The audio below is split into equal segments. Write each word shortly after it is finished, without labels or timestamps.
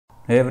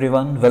Hey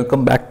everyone,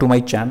 welcome back to my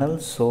channel.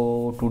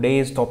 So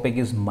today's topic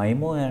is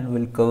MIMO and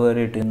we'll cover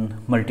it in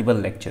multiple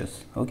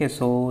lectures. Okay,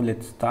 so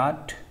let's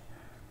start.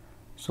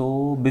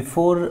 So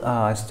before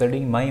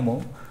studying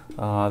MIMO,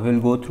 we'll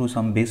go through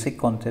some basic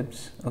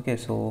concepts. Okay,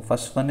 so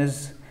first one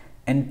is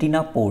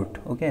antenna port.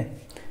 Okay,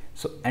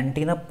 so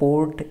antenna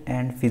port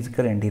and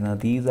physical antenna,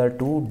 these are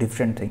two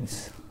different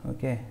things.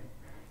 Okay,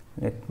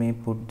 let me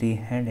put the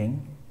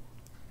heading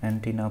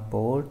antenna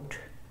port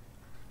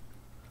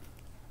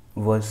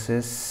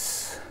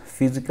versus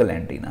physical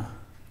antenna.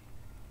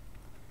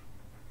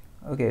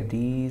 Okay,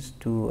 these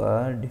two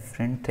are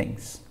different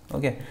things.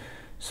 Okay,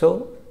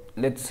 so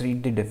let's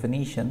read the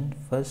definition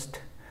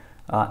first.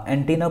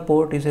 Antenna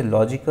port is a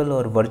logical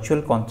or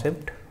virtual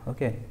concept.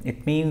 Okay,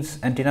 it means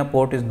antenna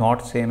port is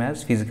not same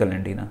as physical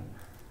antenna.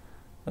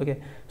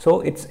 Okay, so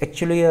it's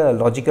actually a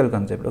logical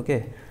concept.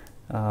 Okay,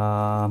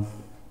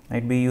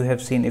 might be you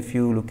have seen, if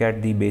you look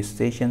at the base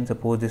station,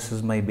 suppose this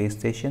is my base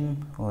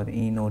station or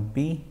E node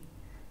B.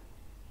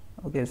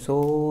 Okay,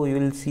 so you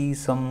will see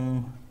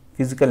some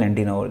physical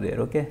antenna over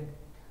there. Okay,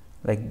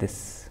 like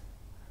this.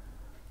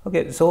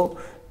 Okay, so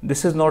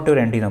this is not your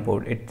antenna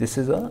port, this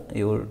is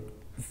your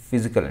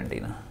physical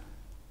antenna.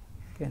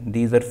 Okay,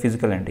 these are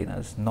physical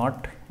antennas,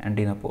 not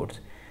antenna ports.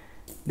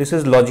 This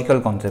is logical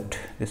concept.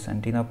 This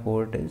antenna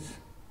port is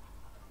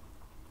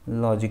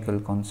logical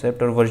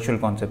concept or virtual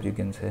concept, you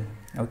can say.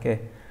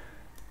 Okay,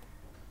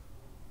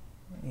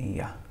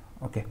 yeah.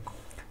 Okay,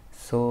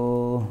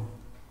 so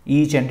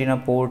each antenna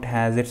port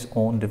has its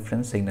own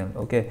different signal.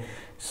 Okay,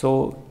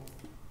 so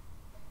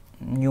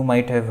you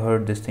might have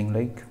heard this thing,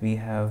 like we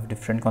have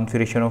different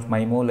configuration of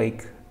MIMO,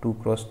 like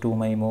 2x2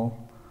 MIMO,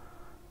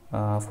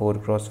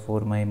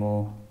 4x4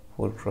 MIMO,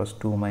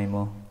 4x2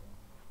 MIMO,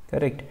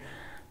 correct?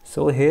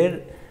 So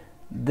here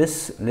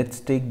this,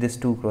 let's take this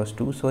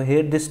 2x2. so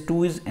here this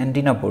 2 is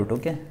antenna port.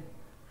 Okay,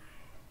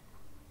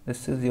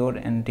 this is your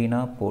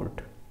antenna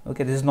port.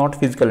 Okay, this is not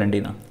physical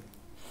antenna.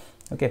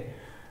 Okay,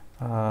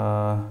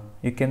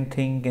 you can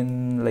think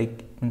in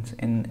like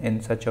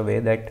in such a way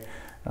that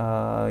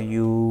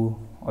you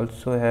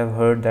also have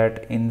heard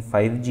that in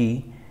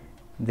 5G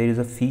there is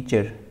a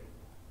feature,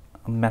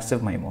 a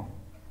massive MIMO.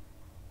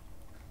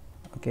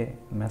 Okay,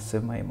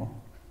 massive MIMO.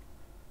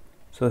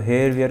 So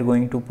here we are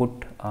going to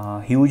put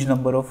a huge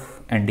number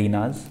of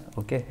antennas.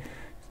 Okay,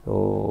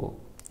 so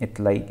it's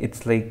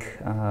like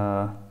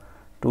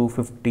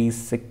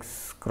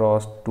 256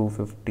 cross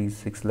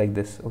 256, like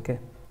this. Okay,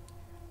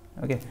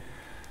 okay.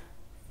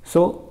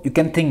 So you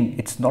can think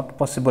it's not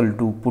possible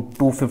to put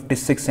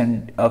 256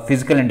 and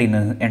physical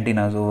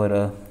antennas over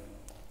a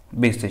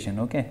base station.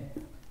 Okay,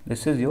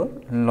 this is your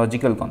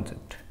logical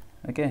concept.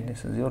 Okay,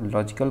 this is your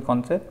logical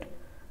concept.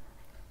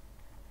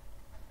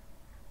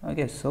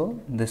 Okay, so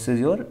this is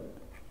your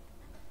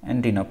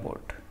antenna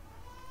port.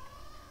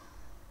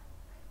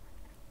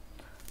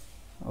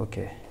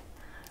 Okay,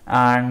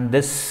 and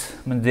this,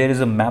 there is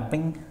a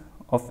mapping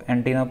of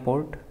antenna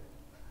port.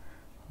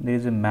 There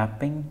is a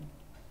mapping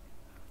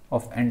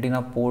of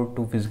antenna port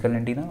to physical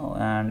antenna,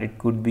 and it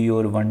could be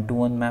your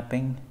one-to-one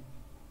mapping,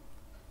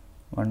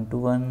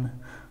 one-to-one,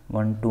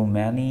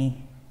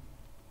 one-to-many.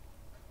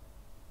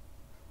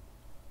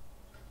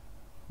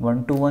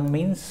 One-to-one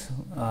means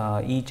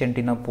each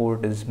antenna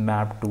port is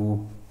mapped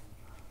to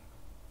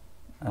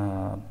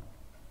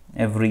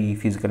every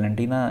physical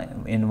antenna.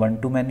 In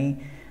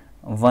one-to-many,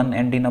 one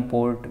antenna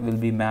port will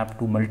be mapped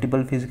to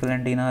multiple physical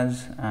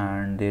antennas,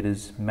 and there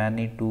is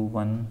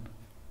many-to-one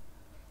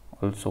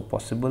also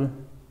possible,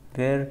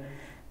 where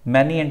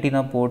many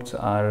antenna ports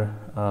are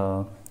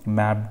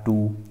mapped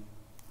to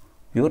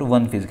your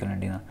one physical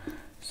antenna.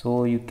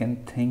 So you can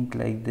think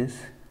like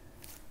this.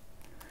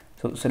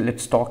 So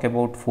let's talk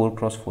about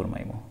 4x4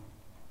 MIMO.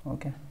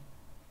 Okay,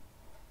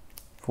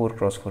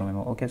 4x4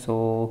 MIMO. Okay,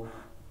 so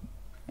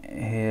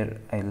here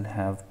I'll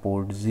have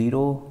port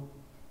 0,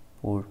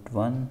 port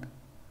 1,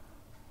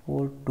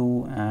 port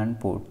 2 and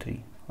port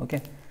 3.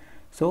 Okay,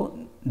 so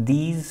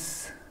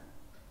these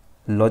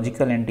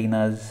logical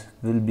antennas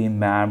will be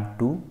mapped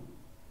to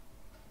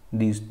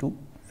these two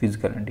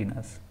physical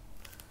antennas.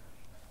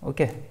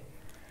 Okay,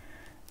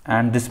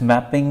 and this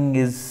mapping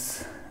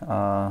is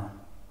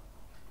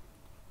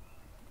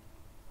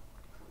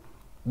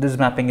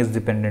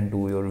dependent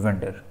to your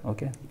vendor.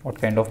 Okay, what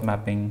kind of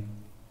mapping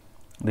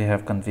they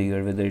have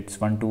configured, whether it's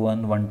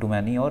one-to-one,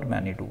 one-to-many or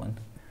many-to-one.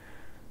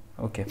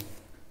 Okay,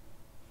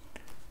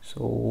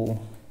 so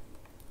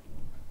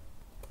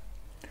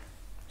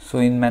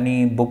in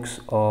many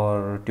books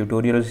or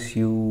tutorials,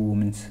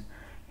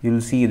 you'll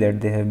see that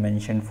they have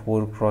mentioned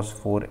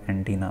 4x4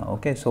 antenna.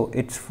 Okay, so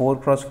it's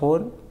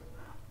 4x4,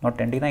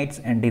 not antenna, it's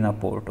antenna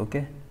port.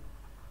 Okay,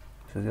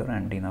 this is your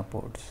antenna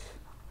ports.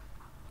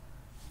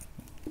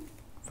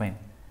 Fine.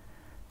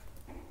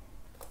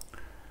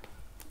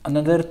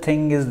 Another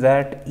thing is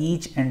that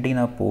each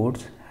antenna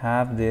ports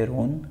have their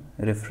own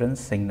reference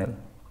signal.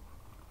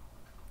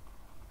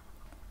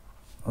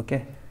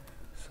 Okay,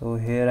 so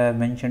here I have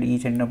mentioned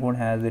each antenna port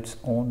has its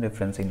own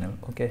reference signal.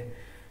 Okay,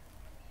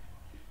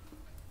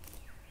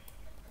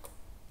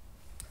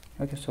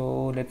 Okay,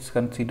 so let's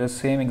consider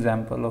same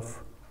example of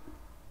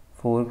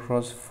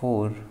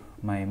 4x4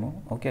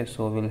 MIMO. Okay,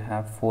 so we'll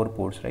have 4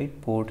 ports,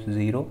 right? Port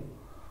 0,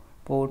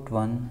 port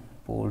 1,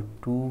 port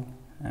 2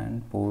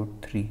 and port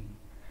 3.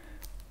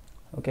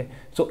 Okay,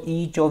 so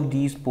each of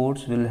these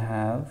ports will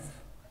have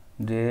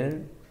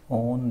their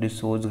own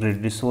resource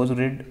grid. Resource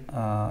grid,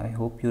 I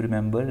hope you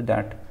remember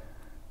that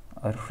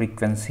are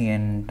frequency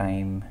and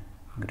time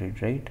grid,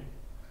 right?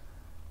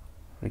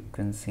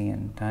 Frequency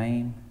and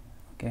time.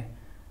 Okay,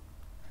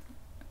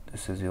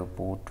 this is your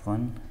port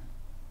 1,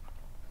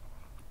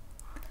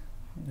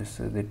 this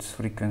is its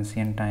frequency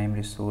and time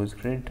resource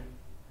grid,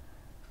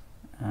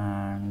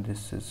 and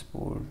this is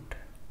port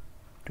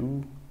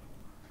 2,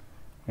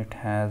 it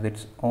has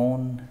its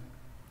own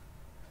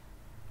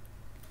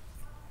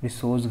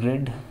resource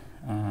grid,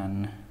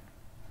 and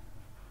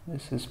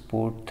this is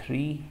port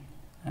 3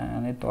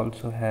 and it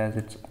also has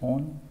its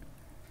own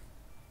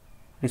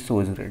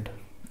resource grid.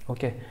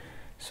 Okay,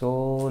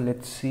 so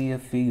let's see a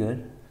figure,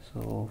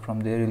 so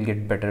from there you'll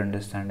get better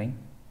understanding.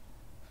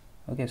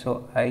 Okay,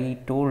 so I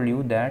told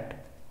you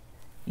that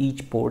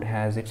each port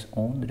has its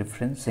own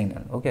reference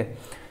signal. Okay,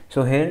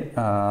 so here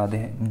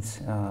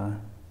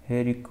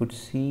here you could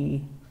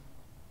see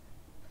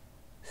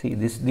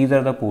these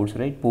are the ports,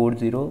 right? Port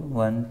 0,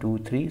 1, 2,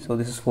 3. So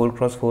this is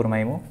 4x4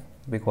 MIMO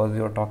because we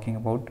are talking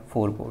about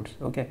 4 ports.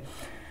 Okay,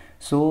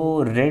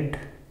 so red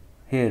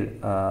here,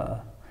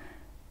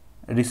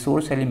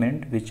 resource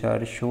element which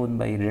are shown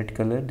by red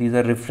color, these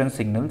are reference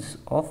signals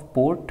of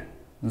port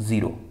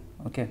 0.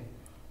 Okay,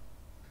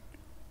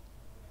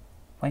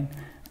 fine,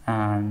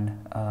 and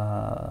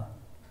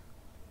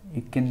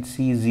you can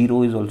see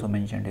 0 is also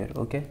mentioned here.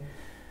 Okay,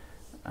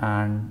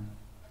 and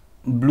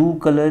blue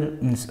color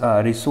means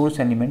resource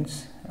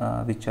elements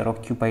which are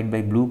occupied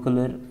by blue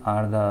color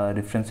are the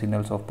reference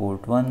signals of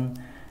port 1,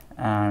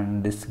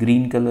 and this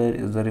green color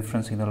is the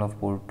reference signal of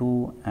port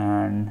 2,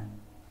 and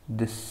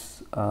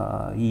this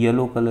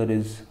yellow color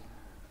is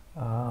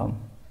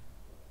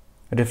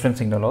reference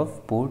signal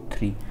of port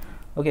 3.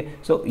 Okay,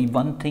 so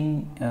one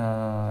thing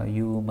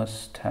you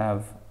must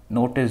have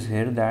noticed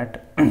here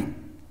that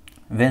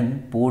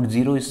when port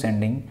 0 is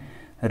sending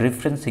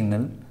reference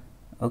signal,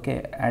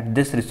 okay, at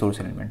this resource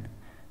element,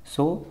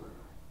 so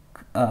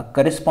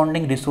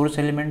corresponding resource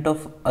element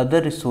of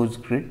other resource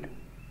grid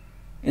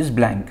is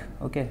blank.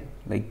 Okay,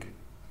 like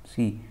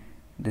see,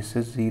 this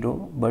is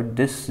 0 but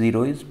this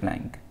 0 is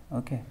blank.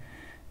 Okay,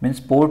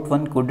 means port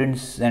 1 couldn't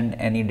send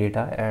any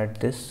data at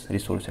this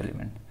resource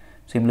element.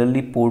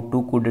 Similarly, port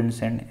 2 couldn't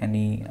send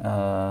any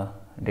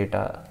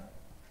data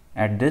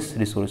at this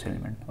resource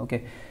element.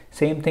 Okay,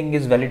 same thing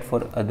is valid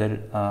for other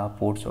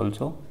ports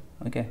also.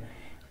 Okay,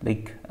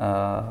 like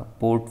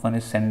port 1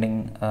 is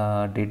sending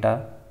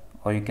data,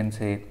 or you can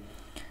say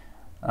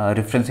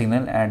reference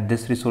signal at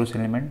this resource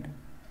element,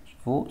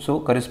 so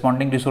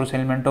corresponding resource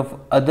element of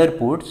other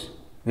ports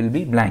will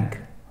be blank.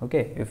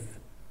 Okay, if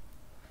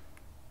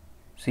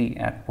see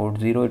at port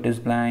 0 it is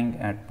blank,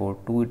 at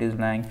port 2 it is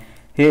blank.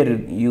 Here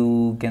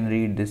you can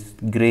read this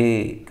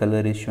gray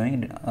color is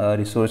showing a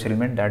resource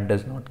element that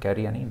does not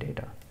carry any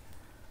data.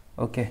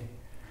 Okay,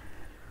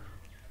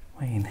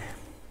 fine.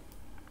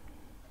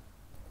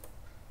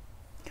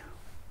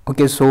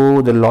 Okay,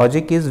 so the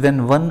logic is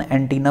when one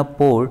antenna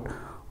port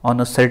on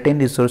a certain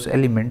resource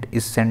element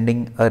is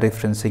sending a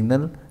reference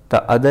signal,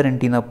 the other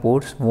antenna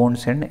ports won't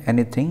send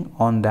anything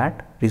on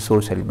that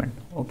resource element.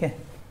 Okay,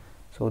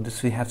 so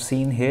this we have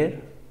seen here.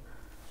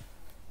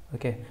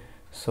 Okay,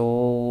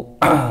 so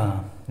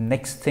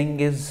next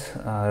thing is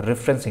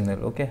reference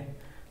signal. Okay,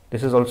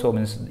 this is also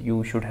means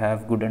you should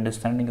have good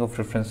understanding of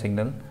reference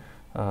signal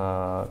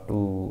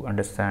to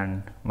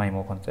understand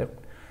MIMO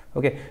concept.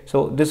 Okay,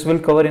 so this will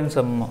cover in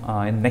some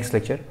in next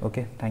lecture.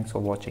 Okay, thanks for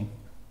watching.